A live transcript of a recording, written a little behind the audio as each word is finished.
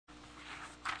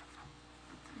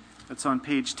That's on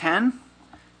page 10,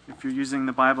 if you're using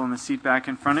the Bible in the seat back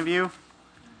in front of you.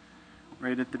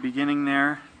 Right at the beginning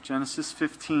there, Genesis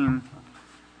 15,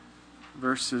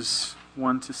 verses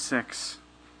 1 to 6.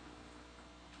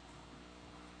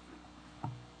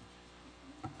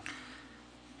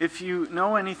 If you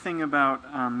know anything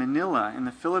about Manila in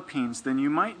the Philippines, then you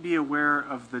might be aware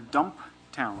of the dump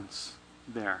towns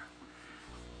there.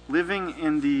 Living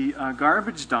in the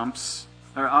garbage dumps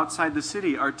or outside the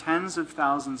city are tens of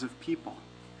thousands of people.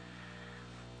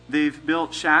 They've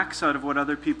built shacks out of what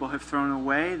other people have thrown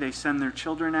away. They send their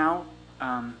children out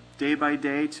day by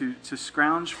day to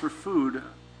scrounge for food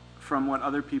from what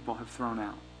other people have thrown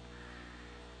out.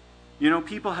 You know,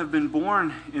 people have been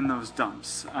born in those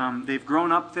dumps. They've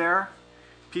grown up there.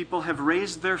 People have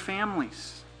raised their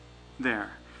families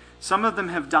there. Some of them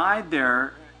have died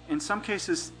there, in some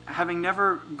cases having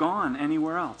never gone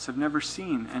anywhere else, have never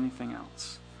seen anything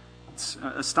else. It's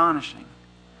astonishing.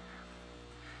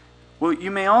 Well,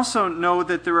 you may also know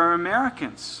that there are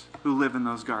Americans who live in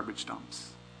those garbage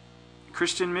dumps.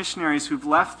 Christian missionaries who've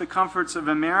left the comforts of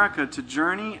America to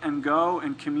journey and go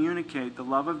and communicate the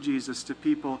love of Jesus to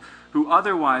people who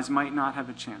otherwise might not have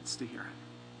a chance to hear it.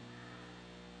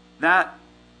 That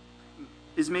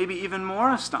is maybe even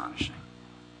more astonishing.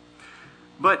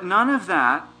 But none of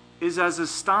that is as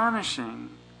astonishing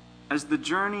as the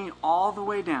journey all the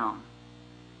way down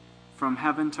from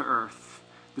heaven to earth.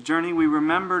 The journey we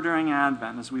remember during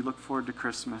Advent as we look forward to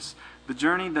Christmas. The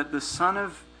journey that the Son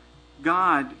of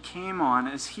God came on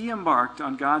as he embarked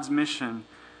on God's mission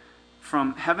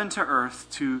from heaven to earth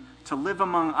to live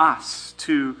among us,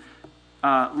 to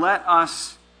let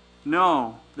us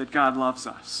know that God loves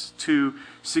us, to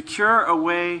secure a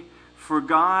way for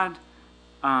God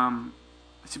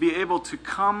to be able to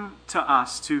come to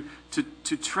us, to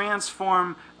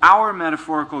transform our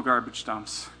metaphorical garbage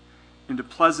dumps into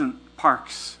pleasant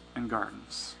parks and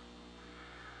gardens.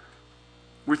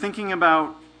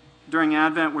 During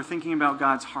Advent, we're thinking about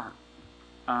God's heart.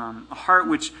 A heart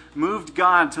which moved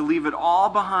God to leave it all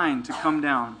behind to come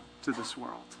down to this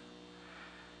world.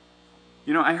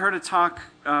 You know, I heard a talk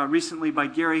recently by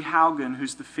Gary Haugen,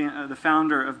 who's the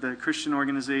founder of the Christian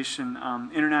organization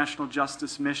International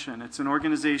Justice Mission. It's an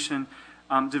organization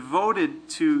devoted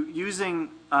to using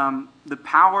the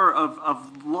power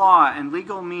of law and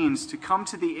legal means to come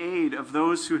to the aid of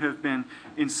those who have been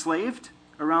enslaved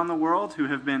around the world, who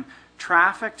have been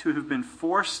trafficked, who have been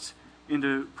forced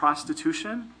into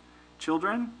prostitution,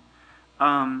 children,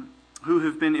 who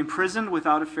have been imprisoned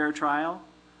without a fair trial,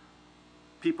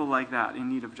 people like that in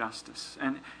need of justice.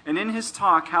 And in his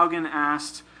talk, Haugen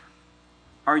asked,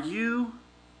 are you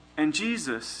and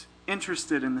Jesus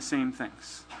interested in the same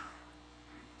things?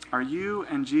 Are you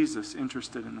and Jesus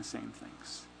interested in the same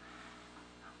things?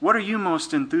 What are you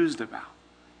most enthused about?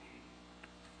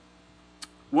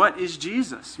 What is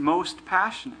Jesus most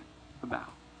passionate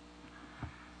about?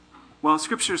 Well,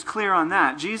 Scripture is clear on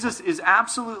that. Jesus is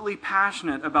absolutely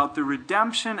passionate about the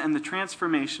redemption and the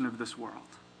transformation of this world.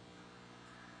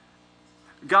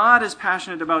 God is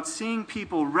passionate about seeing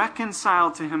people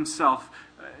reconciled to himself,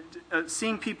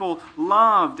 seeing people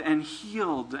loved and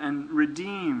healed and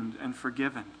redeemed and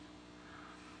forgiven.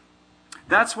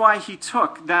 That's why he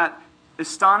took that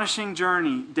astonishing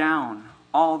journey down,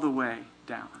 all the way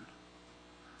down.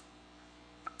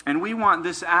 And we want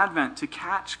this Advent to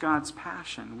catch God's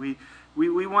passion.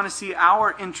 We want to see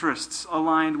our interests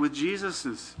aligned with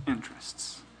Jesus'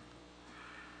 interests.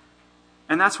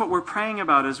 And that's what we're praying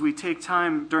about as we take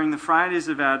time during the Fridays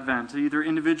of Advent, either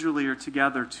individually or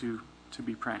together, to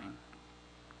be praying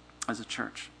as a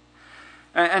church.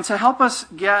 And to help us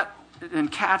get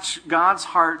and catch God's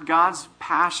heart, God's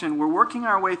passion, we're working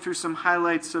our way through some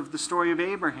highlights of the story of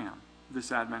Abraham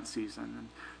this Advent season. And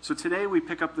so today we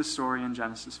pick up the story in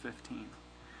Genesis 15.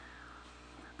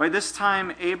 By this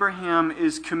time, Abraham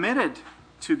is committed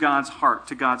to God's heart,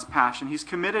 to God's passion. He's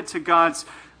committed to God's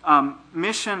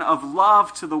mission of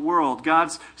love to the world,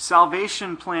 God's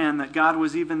salvation plan that God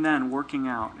was even then working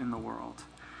out in the world.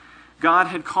 God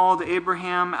had called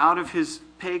Abraham out of his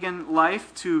pagan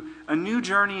life to a new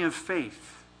journey of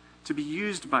faith, to be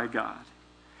used by God.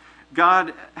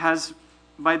 God has,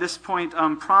 by this point,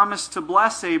 promised to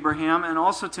bless Abraham and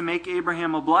also to make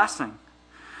Abraham a blessing.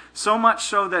 So much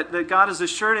so that God has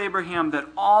assured Abraham that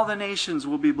all the nations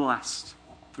will be blessed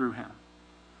through him.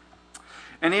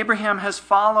 And Abraham has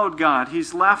followed God.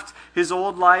 He's left his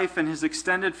old life and his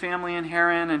extended family in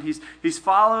Haran, and he's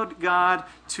followed God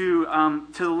to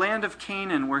the land of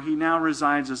Canaan, where he now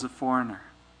resides as a foreigner.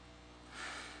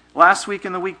 Last week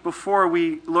and the week before,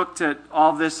 we looked at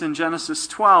all this in Genesis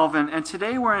 12, and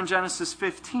today we're in Genesis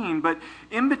 15, but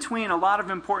in between, a lot of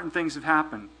important things have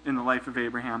happened in the life of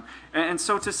Abraham. And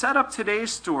so to set up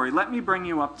today's story, let me bring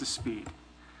you up to speed.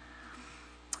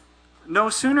 No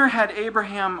sooner had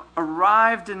Abraham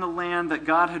arrived in the land that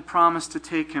God had promised to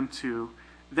take him to,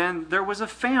 than there was a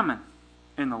famine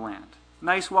in the land.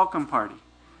 Nice welcome party.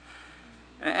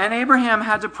 And Abraham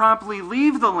had to promptly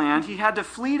leave the land. He had to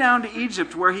flee down to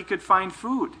Egypt where he could find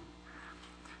food.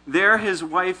 There his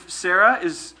wife Sarah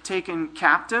is taken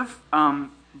captive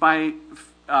by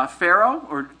Pharaoh,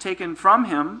 or taken from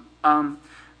him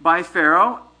by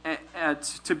Pharaoh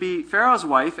to be Pharaoh's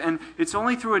wife. And it's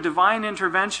only through a divine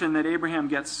intervention that Abraham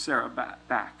gets Sarah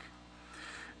back.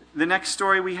 The next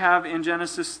story we have in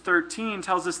Genesis 13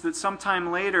 tells us that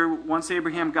sometime later, once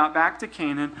Abraham got back to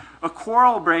Canaan, a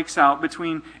quarrel breaks out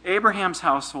between Abraham's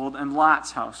household and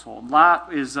Lot's household.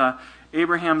 Lot is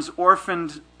Abraham's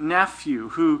orphaned nephew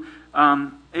who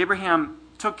Abraham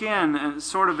took in and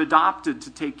sort of adopted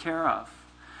to take care of.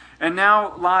 And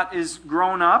now Lot is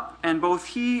grown up, and both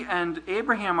he and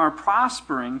Abraham are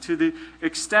prospering to the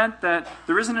extent that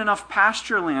there isn't enough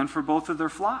pasture land for both of their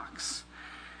flocks.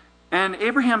 And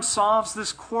Abraham solves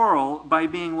this quarrel by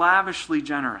being lavishly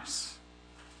generous.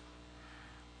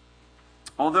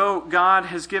 Although God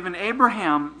has given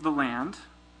Abraham the land,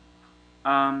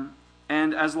 and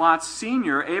as Lot's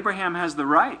senior, Abraham has the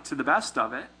right to the best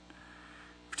of it,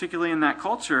 particularly in that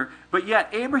culture, but yet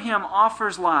Abraham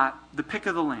offers Lot the pick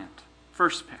of the land,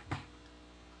 first pick.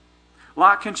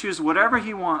 Lot can choose whatever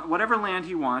land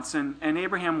he wants, and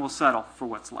Abraham will settle for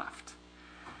what's left.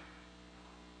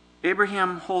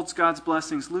 Abraham holds God's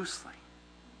blessings loosely.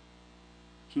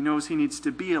 He knows he needs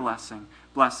to be a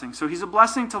blessing. So he's a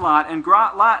blessing to Lot, and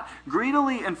Lot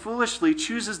greedily and foolishly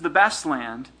chooses the best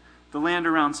land, the land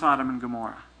around Sodom and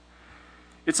Gomorrah.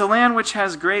 It's a land which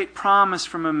has great promise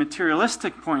from a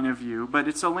materialistic point of view, but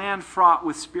it's a land fraught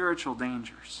with spiritual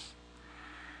dangers.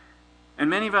 And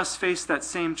many of us face that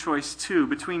same choice too,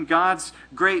 between God's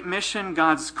great mission,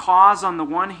 God's cause on the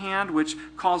one hand, which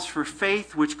calls for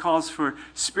faith, which calls for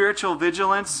spiritual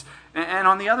vigilance, and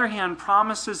on the other hand,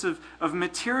 promises of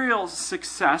material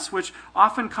success, which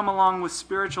often come along with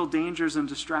spiritual dangers and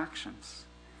distractions.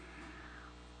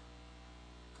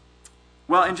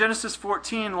 Well, in Genesis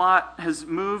 14, Lot has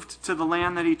moved to the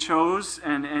land that he chose,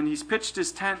 and he's pitched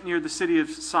his tent near the city of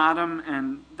Sodom,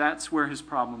 and that's where his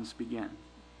problems begin.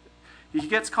 He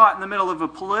gets caught in the middle of a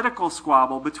political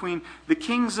squabble between the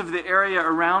kings of the area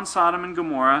around Sodom and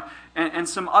Gomorrah and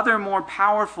some other more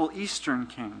powerful eastern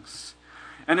kings.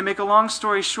 And to make a long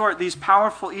story short, these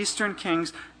powerful eastern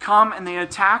kings come and they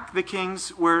attack the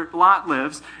kings where Lot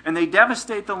lives, and they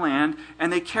devastate the land,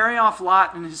 and they carry off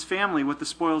Lot and his family with the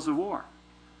spoils of war.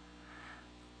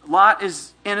 Lot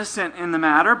is innocent in the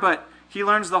matter, but he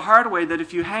learns the hard way that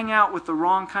if you hang out with the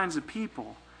wrong kinds of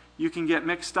people, you can get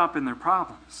mixed up in their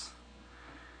problems.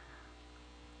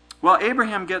 Well,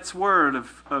 Abraham gets word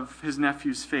of his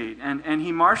nephew's fate, and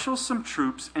he marshals some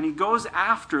troops, and he goes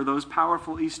after those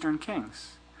powerful eastern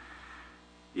kings.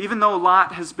 Even though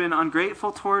Lot has been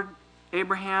ungrateful toward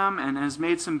Abraham and has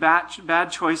made some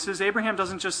bad choices, Abraham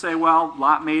doesn't just say, well,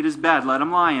 Lot made his bed, let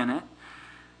him lie in it.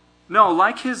 No,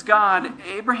 like his God,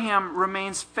 Abraham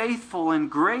remains faithful and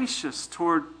gracious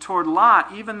toward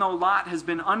Lot, even though Lot has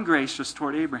been ungracious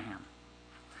toward Abraham.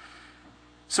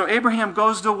 So Abraham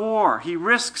goes to war. He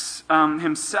risks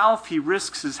himself. He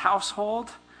risks his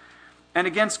household. And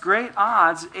against great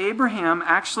odds, Abraham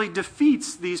actually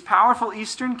defeats these powerful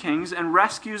eastern kings and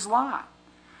rescues Lot.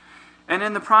 And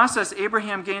in the process,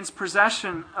 Abraham gains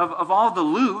possession of all the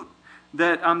loot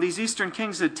that these eastern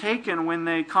kings had taken when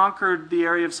they conquered the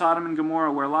area of Sodom and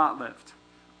Gomorrah where Lot lived.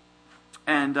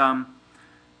 And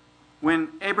when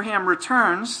Abraham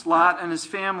returns Lot and his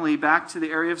family back to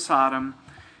the area of Sodom,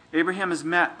 Abraham is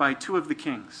met by two of the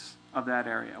kings of that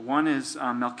area. One is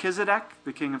Melchizedek,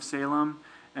 the king of Salem,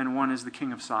 and one is the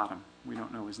king of Sodom. We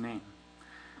don't know his name.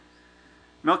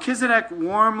 Melchizedek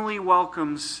warmly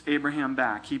welcomes Abraham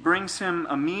back. He brings him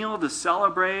a meal to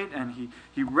celebrate, and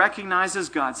he recognizes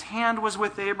God's hand was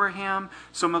with Abraham.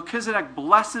 So Melchizedek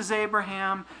blesses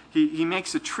Abraham. He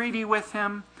makes a treaty with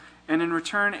him, and in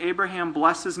return, Abraham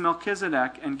blesses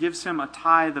Melchizedek and gives him a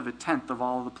tithe of 1/10 of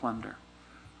all the plunder.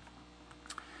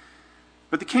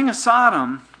 But the king of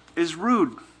Sodom is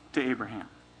rude to Abraham.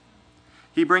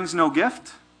 He brings no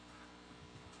gift,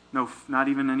 not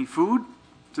even any food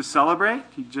to celebrate.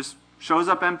 He just shows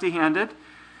up empty-handed.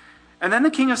 And then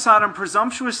the king of Sodom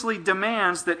presumptuously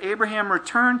demands that Abraham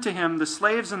return to him the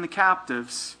slaves and the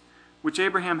captives which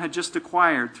Abraham had just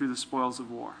acquired through the spoils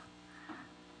of war.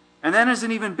 And then as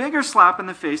an even bigger slap in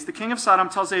the face, the king of Sodom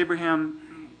tells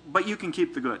Abraham, but you can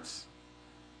keep the goods.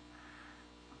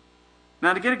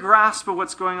 Now, to get a grasp of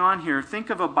what's going on here, think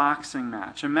of a boxing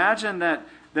match. Imagine that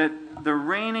the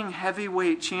reigning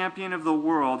heavyweight champion of the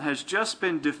world has just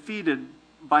been defeated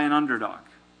by an underdog.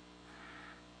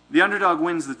 The underdog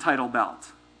wins the title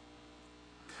belt.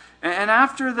 And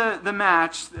after the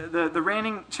match, the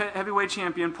reigning heavyweight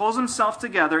champion pulls himself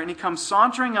together and he comes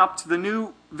sauntering up to the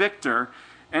new victor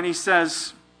and he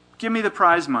says, give me the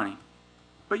prize money,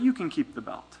 but you can keep the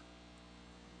belt.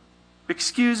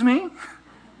 Excuse me?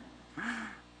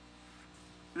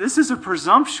 This is a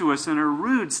presumptuous and a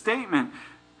rude statement.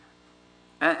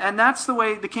 And that's the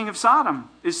way the king of Sodom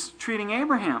is treating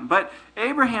Abraham. But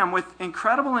Abraham, with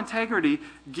incredible integrity,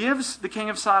 gives the king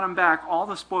of Sodom back all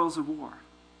the spoils of war,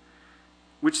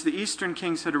 which the eastern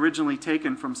kings had originally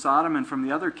taken from Sodom and from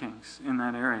the other kings in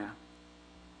that area.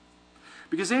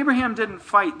 Because Abraham didn't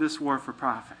fight this war for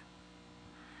profit.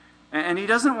 And he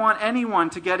doesn't want anyone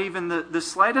to get even the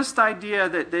slightest idea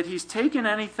that he's taken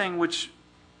anything which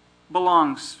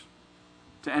belongs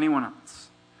to anyone else.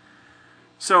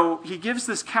 So he gives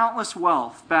this countless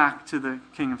wealth back to the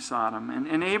king of Sodom.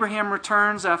 And Abraham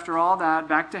returns after all that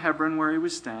back to Hebron where he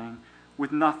was staying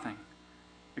with nothing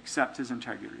except his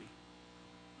integrity.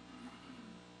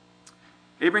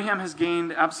 Abraham has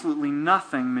gained absolutely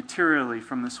nothing materially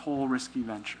from this whole risky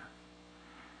venture.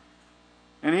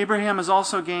 And Abraham has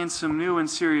also gained some new and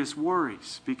serious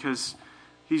worries because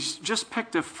he's just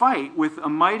picked a fight with a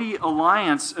mighty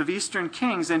alliance of eastern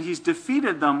kings and he's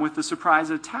defeated them with a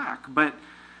surprise attack. But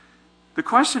the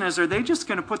question is, are they just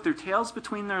going to put their tails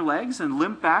between their legs and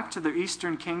limp back to their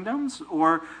eastern kingdoms?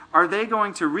 Or are they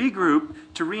going to regroup,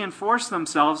 to reinforce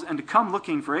themselves, and to come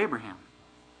looking for Abraham?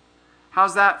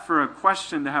 How's that for a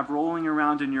question to have rolling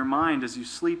around in your mind as you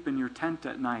sleep in your tent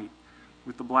at night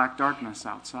with the black darkness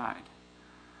outside?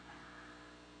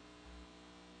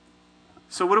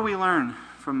 So what do we learn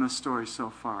from this story so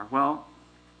far? Well,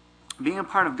 being a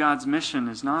part of God's mission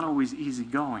is not always easy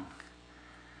going.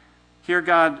 Here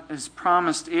God has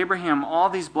promised Abraham all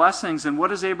these blessings, and what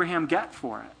does Abraham get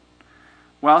for it?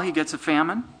 Well, he gets a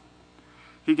famine.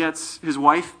 He gets his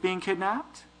wife being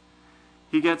kidnapped.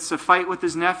 He gets a fight with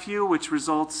his nephew, which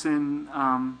results in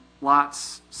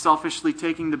Lot's selfishly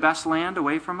taking the best land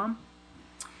away from him.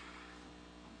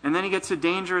 And then he gets a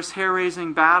dangerous,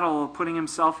 hair-raising battle, putting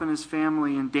himself and his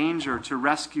family in danger to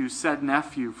rescue said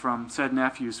nephew from said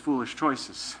nephew's foolish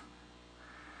choices.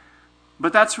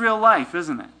 But that's real life,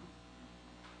 isn't it?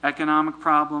 Economic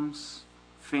problems,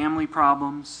 family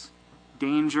problems,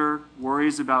 danger,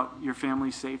 worries about your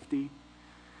family's safety.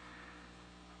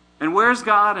 And where's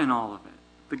God in all of it?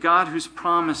 The God who's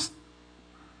promised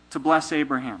to bless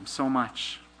Abraham so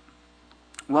much.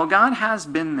 Well, God has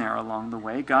been there along the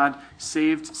way. God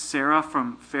saved Sarah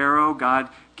from Pharaoh. God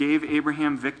gave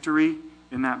Abraham victory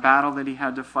in that battle that he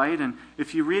had to fight. And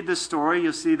if you read this story,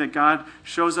 you'll see that God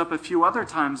shows up a few other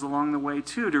times along the way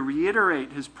too, to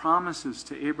reiterate his promises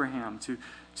to Abraham, to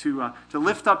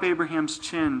lift up Abraham's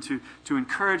chin, to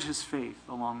encourage his faith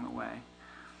along the way.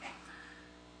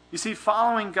 You see,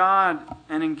 following God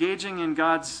and engaging in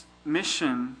God's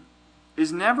mission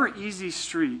is never easy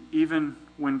street, even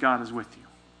when God is with you.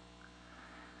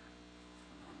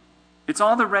 It's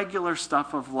all the regular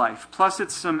stuff of life, plus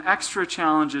it's some extra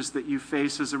challenges that you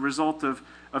face as a result of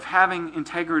having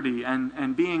integrity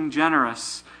and being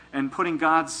generous and putting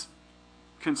God's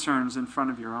concerns in front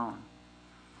of your own.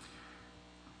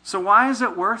 So why is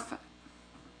it worth it?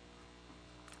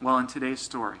 Well, in today's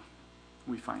story,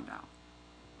 we find out.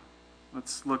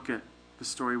 Let's look at the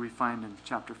story we find in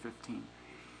chapter 15.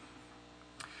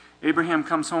 Abraham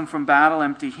comes home from battle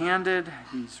empty-handed.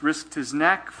 He's risked his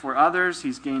neck for others.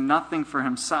 He's gained nothing for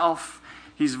himself.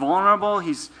 He's vulnerable.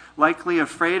 He's likely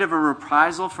afraid of a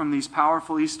reprisal from these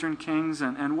powerful eastern kings.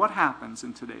 And what happens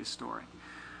in today's story?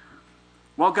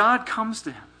 Well, God comes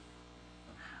to him.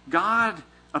 God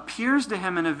appears to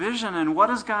him in a vision, and what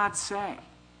does God say?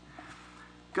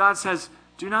 God says,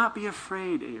 "Do not be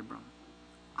afraid, Abram.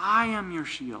 I am your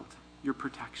shield, your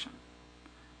protection,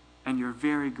 and your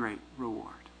very great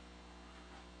reward."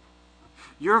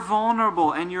 You're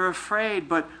vulnerable and you're afraid,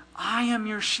 but I am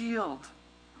your shield.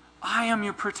 I am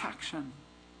your protection.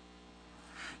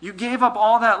 You gave up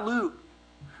all that loot,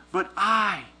 but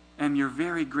I am your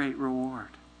very great reward.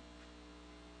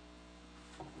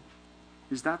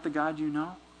 Is that the God you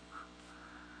know?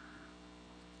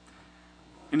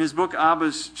 In his book,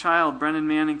 Abba's Child, Brendan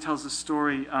Manning tells a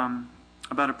story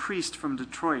about a priest from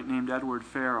Detroit named Edward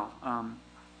Farrell.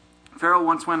 Farrell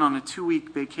once went on a 2-week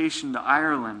vacation to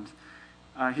Ireland.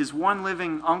 His one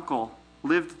living uncle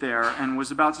lived there and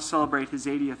was about to celebrate his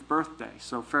 80th birthday.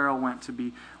 So Pharaoh went to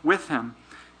be with him.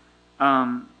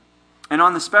 And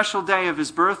on the special day of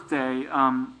his birthday,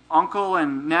 uncle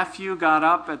and nephew got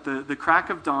up at the crack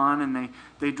of dawn, and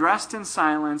they dressed in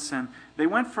silence, and they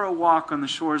went for a walk on the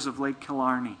shores of Lake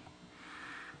Killarney.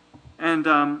 And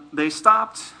they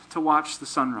stopped to watch the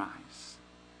sunrise.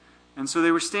 And so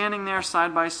they were standing there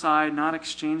side by side, not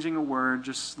exchanging a word,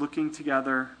 just looking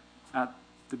together at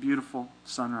the beautiful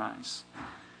sunrise.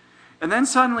 And then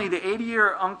suddenly the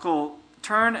 80-year uncle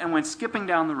turned and went skipping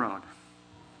down the road.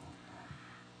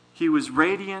 He was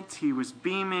radiant, he was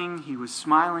beaming, he was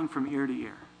smiling from ear to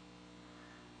ear.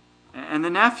 And the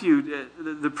nephew,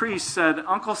 the priest, said,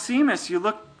 "Uncle Seamus, you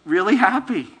look really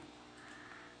happy."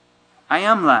 "I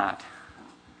am, lad."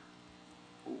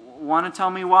 "Want to tell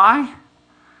me why?"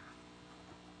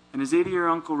 And his 80-year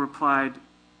uncle replied,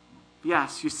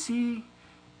 "Yes, you see,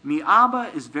 me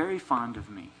Abba is very fond of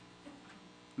me.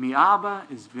 Me Abba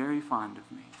is very fond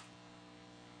of me."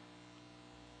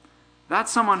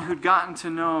 That's someone who'd gotten to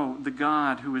know the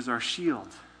God who is our shield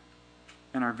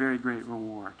and our very great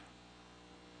reward.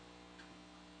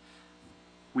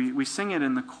 We sing it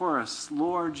in the chorus,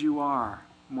 "Lord, you are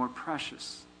more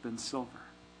precious than silver.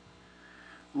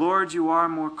 Lord, you are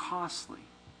more costly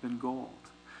than gold.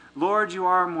 Lord, you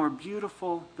are more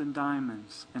beautiful than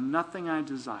diamonds, and nothing I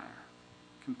desire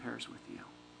compares with you."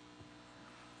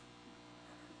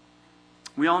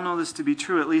 We all know this to be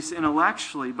true, at least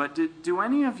intellectually, but do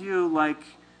any of you, like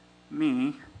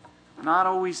me, not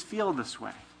always feel this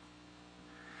way?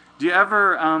 Do you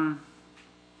ever,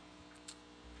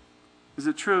 is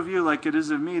it true of you like it is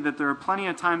of me that there are plenty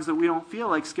of times that we don't feel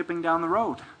like skipping down the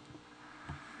road?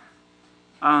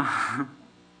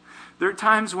 There are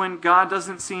times when God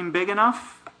doesn't seem big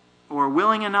enough, or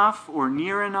willing enough, or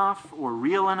near enough, or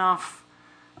real enough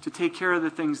to take care of the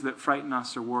things that frighten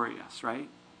us or worry us, right?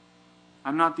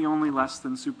 I'm not the only less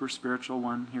than super spiritual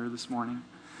one here this morning.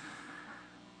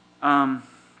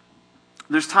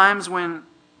 There's times when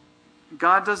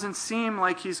God doesn't seem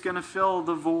like he's going to fill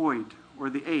the void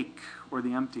or the ache or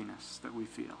the emptiness that we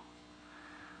feel.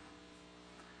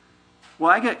 Well,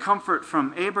 I get comfort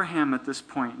from Abraham at this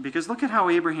point, because look at how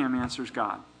Abraham answers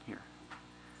God here.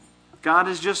 God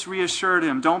has just reassured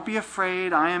him, "Don't be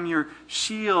afraid, I am your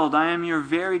shield, I am your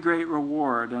very great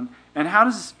reward." And how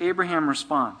does Abraham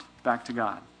respond back to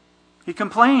God? He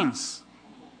complains.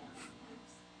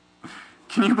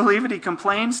 Can you believe it? He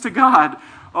complains to God,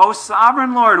 "O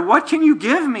sovereign Lord, what can you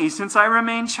give me since I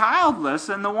remain childless,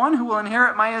 and the one who will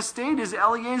inherit my estate is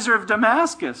Eliezer of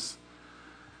Damascus?"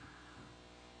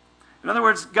 In other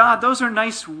words, God, those are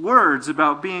nice words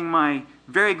about being my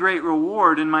very great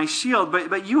reward and my shield,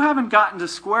 but you haven't gotten to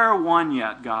square one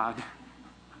yet, God.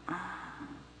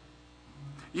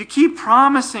 You keep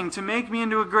promising to make me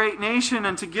into a great nation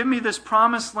and to give me this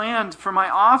promised land for my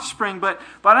offspring, but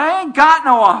I ain't got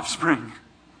no offspring.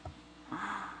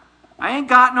 I ain't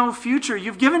got no future.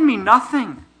 You've given me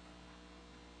nothing.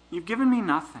 You've given me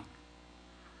nothing.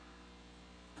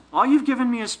 All you've given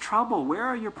me is trouble. Where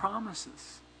are your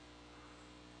promises?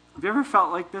 Have you ever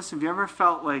felt like this? Have you ever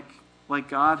felt like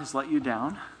God has let you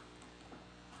down?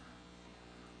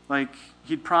 Like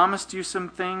he'd promised you some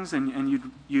things,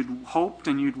 and you'd hoped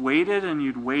and you'd waited and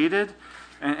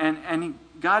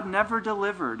God never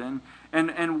delivered,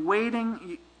 and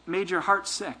waiting made your heart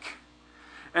sick.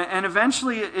 And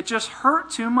eventually it just hurt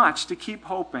too much to keep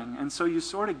hoping, and so you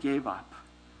sort of gave up.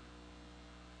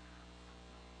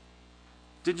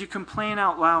 Did you complain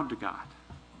out loud to God?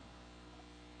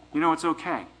 You know, it's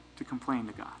okay to complain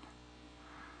to God.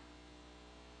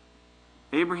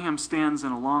 Abraham stands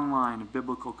in a long line of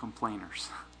biblical complainers.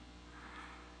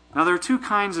 Now, there are two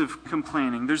kinds of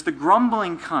complaining. There's the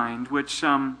grumbling kind, which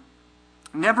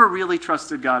never really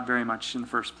trusted God very much in the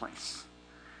first place.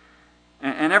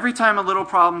 And every time a little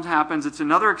problem happens, it's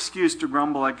another excuse to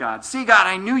grumble at God. "See, God,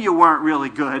 I knew you weren't really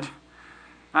good.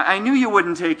 I knew you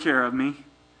wouldn't take care of me."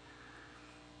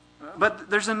 But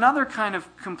there's another kind of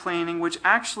complaining which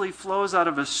actually flows out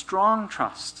of a strong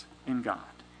trust in God,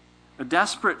 a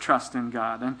desperate trust in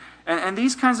God. And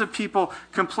these kinds of people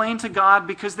complain to God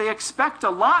because they expect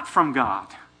a lot from God.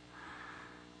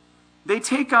 They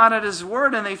take God at his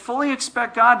word, and they fully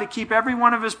expect God to keep every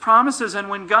one of his promises. And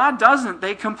when God doesn't,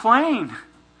 they complain.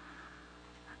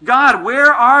 "God,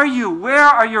 where are you? Where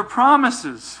are your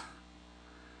promises?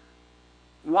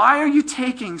 Why are you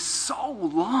taking so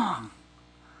long?"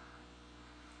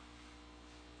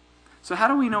 So how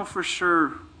do we know for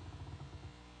sure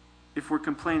if we're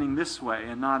complaining this way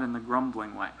and not in the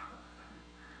grumbling way?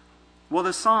 Well,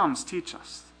 the Psalms teach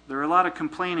us. There are a lot of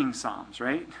complaining psalms,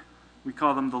 right? We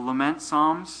call them the lament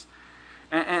psalms.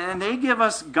 And they give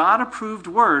us God-approved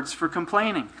words for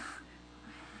complaining,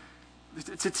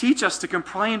 to teach us to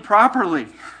complain properly.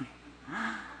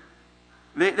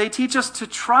 They teach us to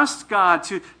trust God,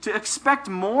 to expect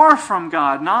more from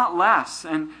God, not less.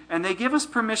 And they give us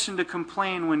permission to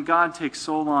complain when God takes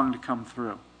so long to come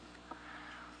through.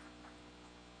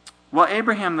 Well,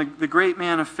 Abraham, the great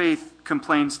man of faith,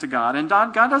 complains to God. And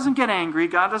God doesn't get angry.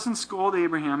 God doesn't scold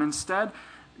Abraham. Instead,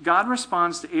 God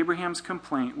responds to Abraham's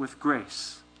complaint with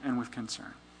grace and with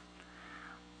concern.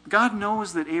 God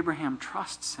knows that Abraham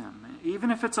trusts him,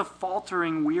 even if it's a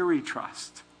faltering, weary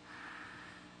trust.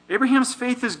 Abraham's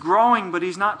faith is growing, but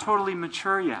he's not totally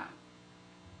mature yet.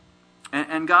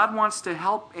 And God wants to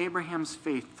help Abraham's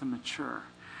faith to mature.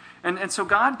 And so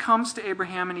God comes to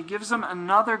Abraham and he gives him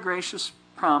another gracious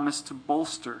promise to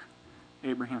bolster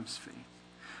Abraham's faith.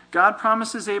 God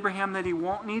promises Abraham that he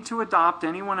won't need to adopt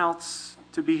anyone else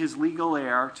to be his legal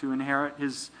heir to inherit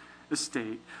his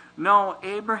estate. No,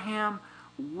 Abraham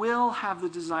will have the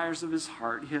desires of his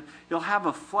heart. He'll have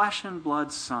a flesh and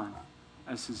blood son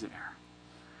as his heir.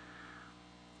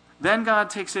 Then God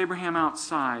takes Abraham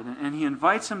outside and he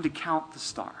invites him to count the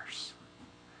stars.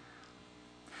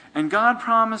 And God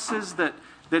promises that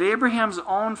Abraham's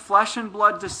own flesh and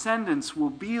blood descendants will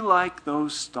be like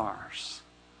those stars.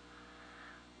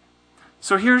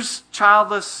 So here's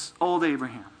childless old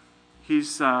Abraham.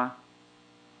 He's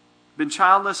been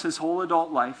childless his whole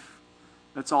adult life.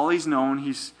 That's all he's known.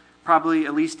 He's probably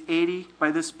at least 80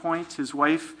 by this point. His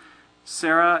wife,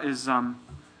 Sarah, is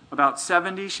about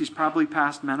 70. She's probably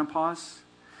past menopause.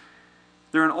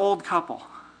 They're an old couple.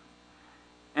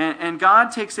 And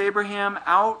God takes Abraham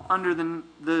out under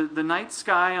the night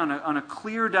sky on a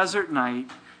clear desert night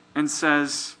and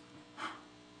says,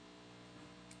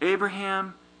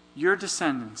 Abraham, your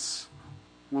descendants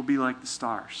will be like the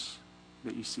stars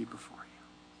that you see before you.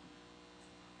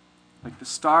 Like the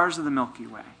stars of the Milky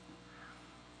Way.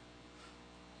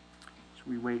 Should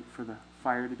we wait for the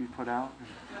fire to be put out?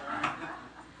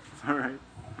 All right.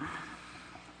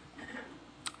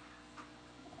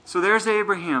 So there's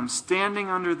Abraham standing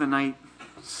under the night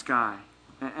sky.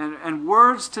 And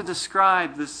words to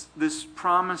describe this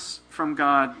promise from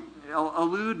God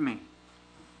elude me.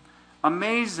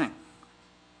 Amazing.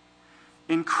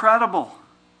 Incredible.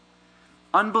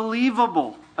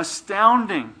 Unbelievable.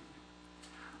 Astounding.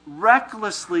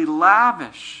 Recklessly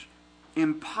lavish.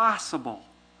 Impossible.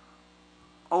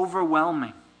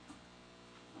 Overwhelming.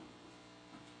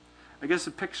 I guess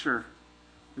a picture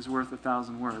is worth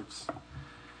 1,000 words.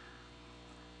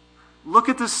 Look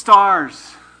at the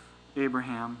stars,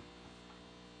 Abraham.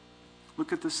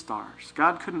 Look at the stars.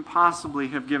 God couldn't possibly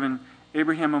have given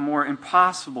Abraham a more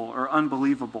impossible or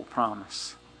unbelievable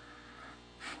promise.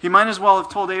 He might as well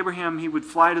have told Abraham he would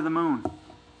fly to the moon.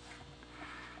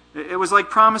 It was like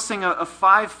promising a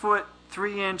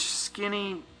 5'3"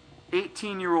 skinny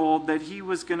 18-year-old that he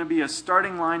was going to be a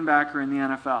starting linebacker in the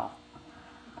NFL.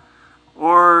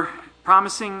 Or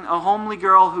promising a homely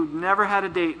girl who'd never had a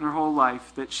date in her whole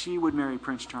life that she would marry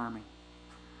Prince Charming.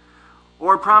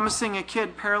 Or promising a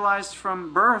kid paralyzed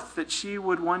from birth that she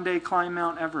would one day climb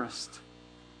Mount Everest.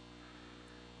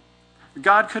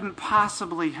 God couldn't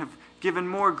possibly have given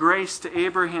more grace to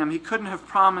Abraham. He couldn't have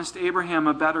promised Abraham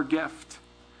a better gift.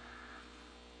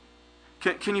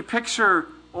 Can you picture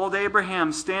old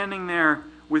Abraham standing there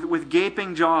with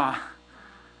gaping jaw,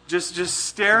 just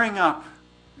staring up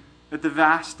at the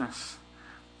vastness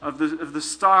of the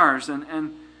stars,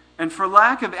 and for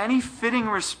lack of any fitting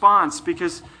response,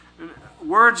 because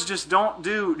words just don't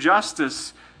do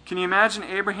justice, can you imagine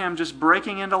Abraham just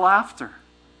breaking into laughter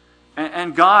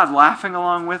and God laughing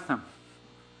along with him?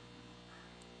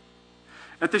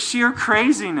 At the sheer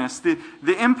craziness, the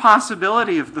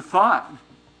impossibility of the thought.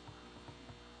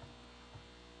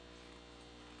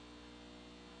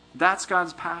 That's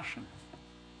God's passion.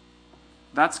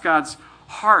 That's God's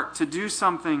heart to do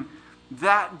something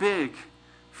that big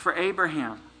for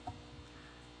Abraham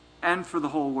and for the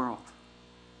whole world.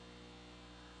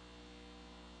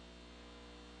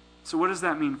 So what does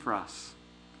that mean for us?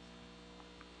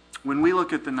 When we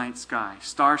look at the night sky,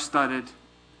 star-studded,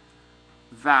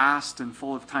 vast and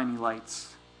full of tiny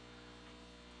lights,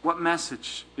 what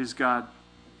message is God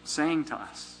saying to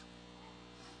us?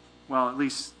 Well, at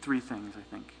least 3 things, I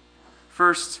think.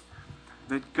 First,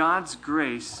 that God's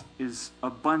grace is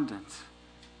abundant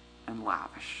and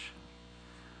lavish.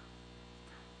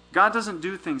 God doesn't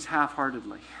do things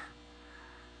half-heartedly.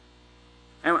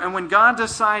 And when God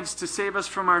decides to save us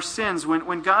from our sins,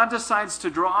 when God decides to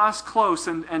draw us close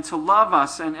and to love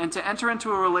us and to enter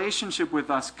into a relationship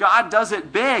with us, God does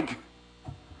it big.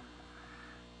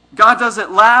 God does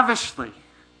it lavishly.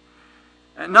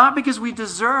 Not because we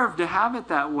deserve to have it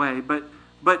that way,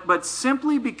 but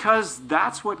simply because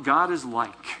that's what God is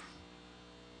like.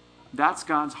 That's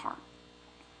God's heart.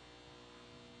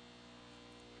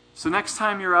 So next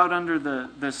time you're out under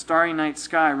the starry night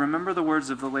sky, remember the words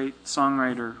of the late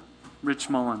songwriter Rich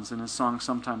Mullins in his song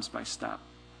Sometimes by Step.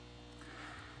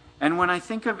 And when I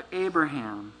think of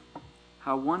Abraham,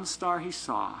 how one star he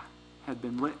saw had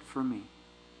been lit for me.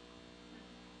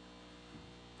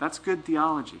 That's good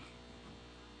theology.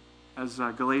 As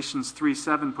Galatians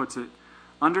 3:7 puts it,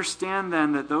 understand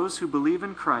then that those who believe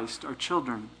in Christ are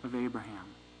children of Abraham.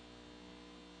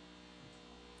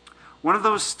 One of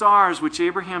those stars which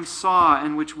Abraham saw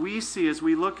and which we see as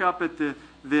we look up at the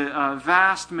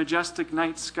vast, majestic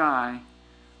night sky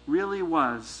really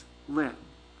was lit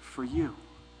for you.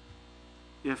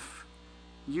 If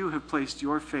you have placed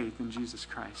your faith in Jesus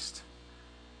Christ,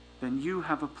 then you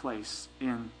have a place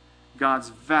in God's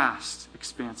vast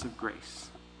expanse of grace.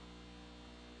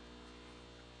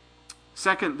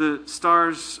 Second, the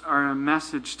stars are a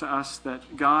message to us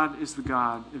that God is the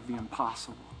God of the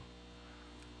impossible.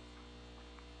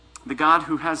 The God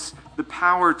who has the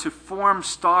power to form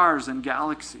stars and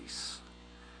galaxies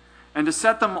and to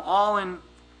set them all in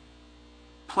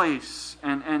place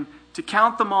and to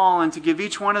count them all and to give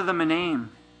each one of them a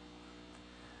name.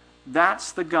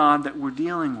 That's the God that we're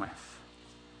dealing with.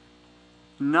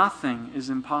 Nothing is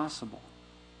impossible.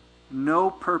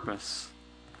 No purpose,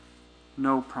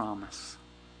 no promise.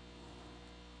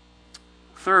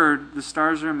 Third, the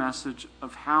stars are a message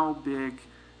of how big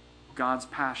God's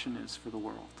passion is for the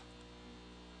world.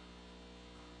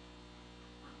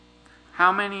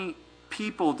 How many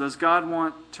people does God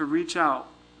want to reach out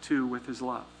to with his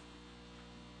love?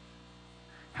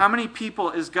 How many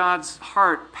people is God's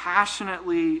heart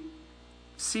passionately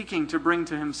seeking to bring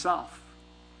to himself?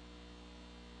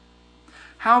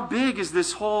 How big is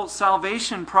this whole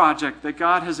salvation project that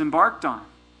God has embarked on?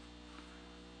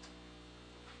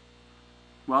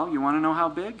 Well, you want to know how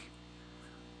big?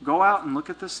 Go out and look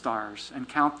at the stars and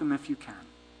count them if you can.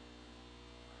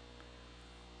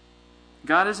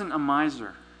 God isn't a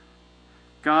miser.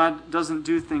 God doesn't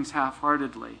do things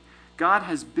half-heartedly. God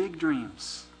has big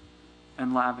dreams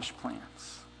and lavish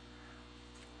plans.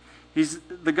 He's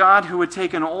the God who would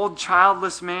take an old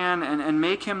childless man and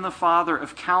make him the father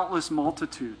of countless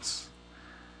multitudes.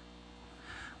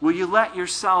 Will you let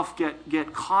yourself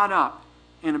get caught up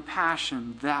in a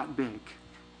passion that big,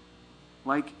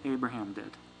 like Abraham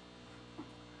did?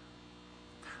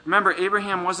 Remember,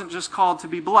 Abraham wasn't just called to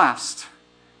be blessed.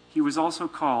 He was also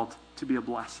called to be a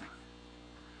blessing.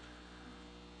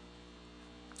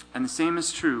 And the same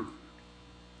is true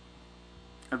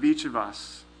of each of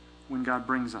us when God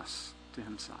brings us to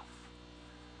himself.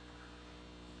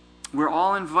 We're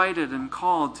all invited and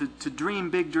called to dream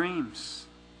big dreams,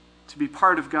 to be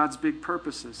part of God's big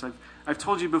purposes. I've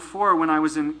told you before, when I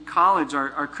was in college,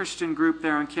 our Christian group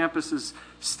there on campus's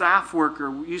staff worker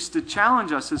used to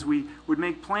challenge us as we would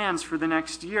make plans for the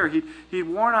next year. He'd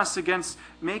warn us against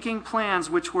making plans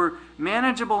which were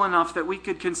manageable enough that we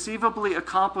could conceivably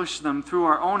accomplish them through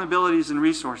our own abilities and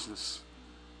resources.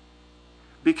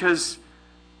 Because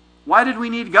why did we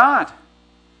need God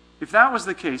if that was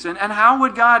the case? And how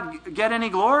would God get any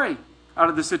glory out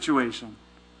of the situation?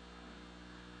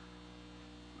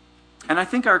 And I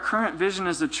think our current vision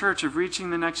as a church of reaching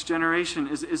the next generation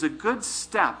is a good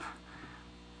step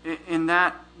in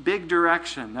that big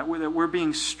direction, that we're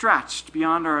being stretched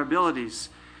beyond our abilities.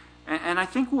 And I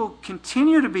think we'll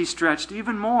continue to be stretched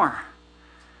even more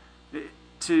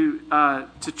to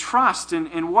trust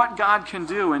in what God can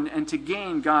do and to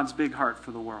gain God's big heart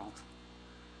for the world.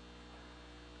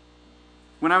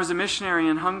 When I was a missionary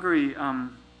in Hungary,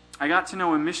 I got to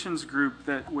know a missions group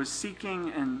that was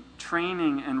seeking and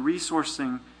training and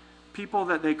resourcing people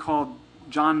that they called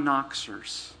John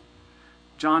Knoxers.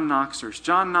 John Knoxers.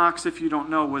 John Knox, if you don't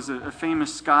know, was a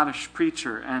famous Scottish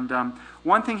preacher. And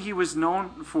one thing he was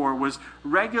known for was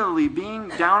regularly being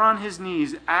down on his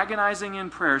knees, agonizing in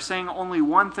prayer, saying only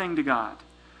one thing to God.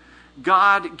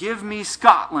 God, give me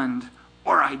Scotland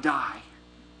or I die.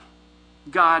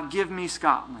 God, give me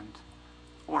Scotland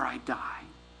or I die.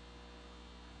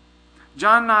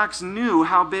 John Knox knew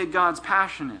how big God's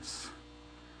passion is.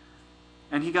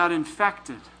 And he got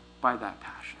infected by that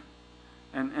passion.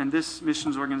 And this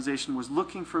missions organization was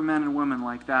looking for men and women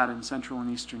like that in Central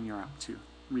and Eastern Europe to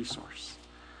resource.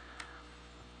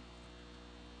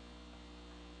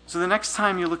 So the next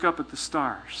time you look up at the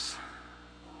stars,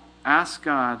 ask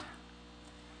God,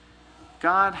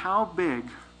 God, how big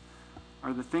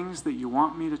are the things that you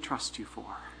want me to trust you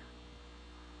for?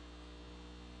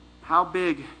 How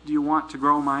big do you want to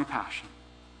grow my passion?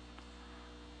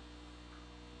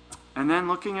 And then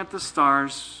looking at the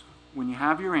stars, when you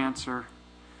have your answer,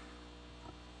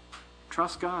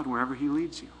 trust God wherever he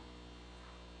leads you.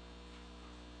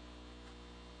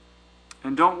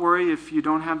 And don't worry if you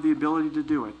don't have the ability to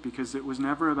do it, because it was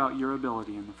never about your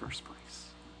ability in the first place.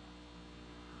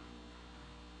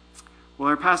 Well,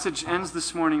 our passage ends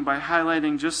this morning by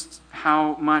highlighting just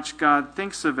how much God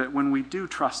thinks of it when we do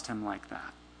trust him like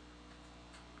that.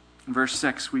 In verse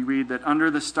 6, we read that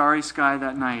under the starry sky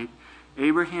that night,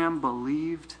 Abraham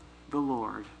believed the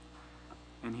Lord,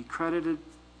 and he credited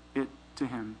it to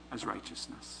him as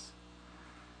righteousness.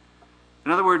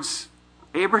 In other words,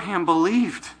 Abraham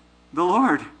believed the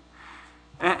Lord.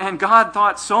 And God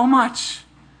thought so much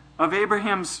of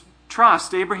Abraham's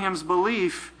trust, Abraham's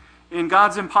belief in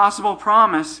God's impossible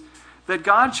promise, that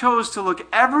God chose to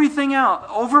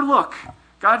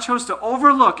God chose to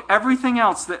overlook everything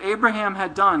else that Abraham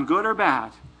had done, good or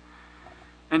bad,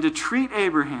 and to treat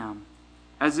Abraham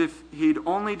as if he'd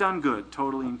only done good,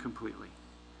 totally and completely.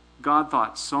 God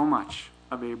thought so much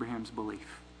of Abraham's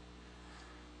belief.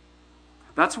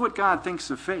 That's what God thinks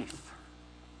of faith.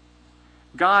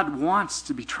 God wants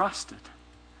to be trusted.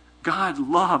 God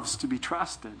loves to be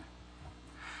trusted.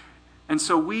 And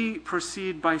so we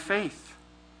proceed by faith,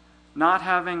 not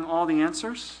having all the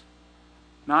answers,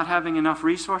 not having enough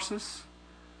resources,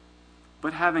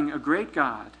 but having a great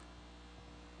God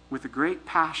with a great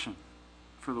passion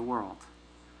for the world.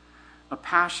 A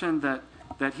passion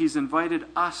that he's invited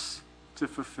us to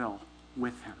fulfill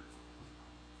with him.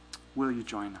 Will you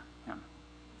join him?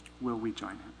 Will we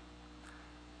join him?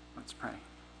 Let's pray.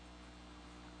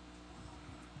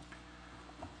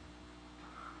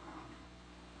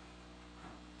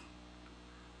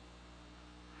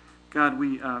 God,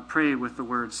 we pray with the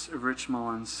words of Rich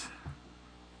Mullins.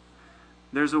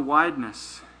 There's a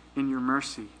wideness in your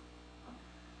mercy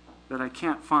that I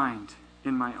can't find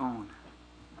in my own.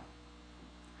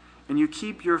 And you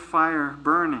keep your fire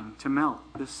burning to melt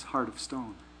this heart of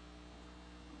stone.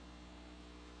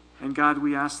 And God,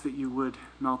 we ask that you would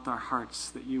melt our hearts,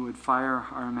 that you would fire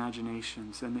our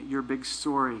imaginations, and that your big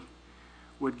story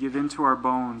would give into our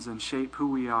bones and shape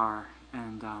who we are,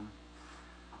 and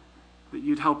that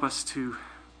you'd help us to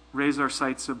raise our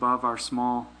sights above our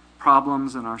small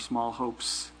problems and our small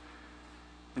hopes,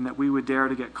 and that we would dare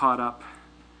to get caught up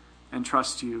and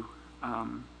trust you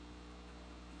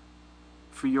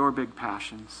for your big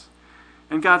passions.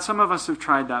 And God, some of us have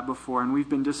tried that before, and we've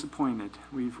been disappointed.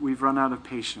 We've run out of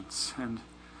patience. And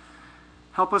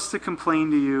help us to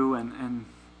complain to you and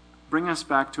bring us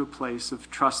back to a place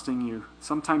of trusting you.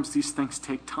 Sometimes these things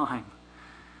take time,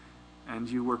 and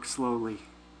you work slowly.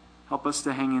 Help us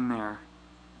to hang in there.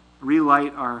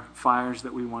 Relight our fires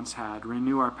that we once had.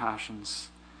 Renew our passions.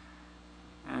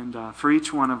 And for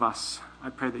each one of us, I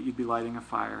pray that you'd be lighting a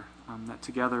fire that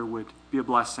together would be a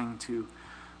blessing to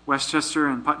Westchester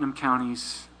and Putnam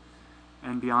counties,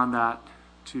 and beyond that,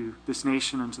 to this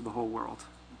nation and to the whole world.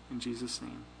 In Jesus'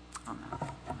 name, amen.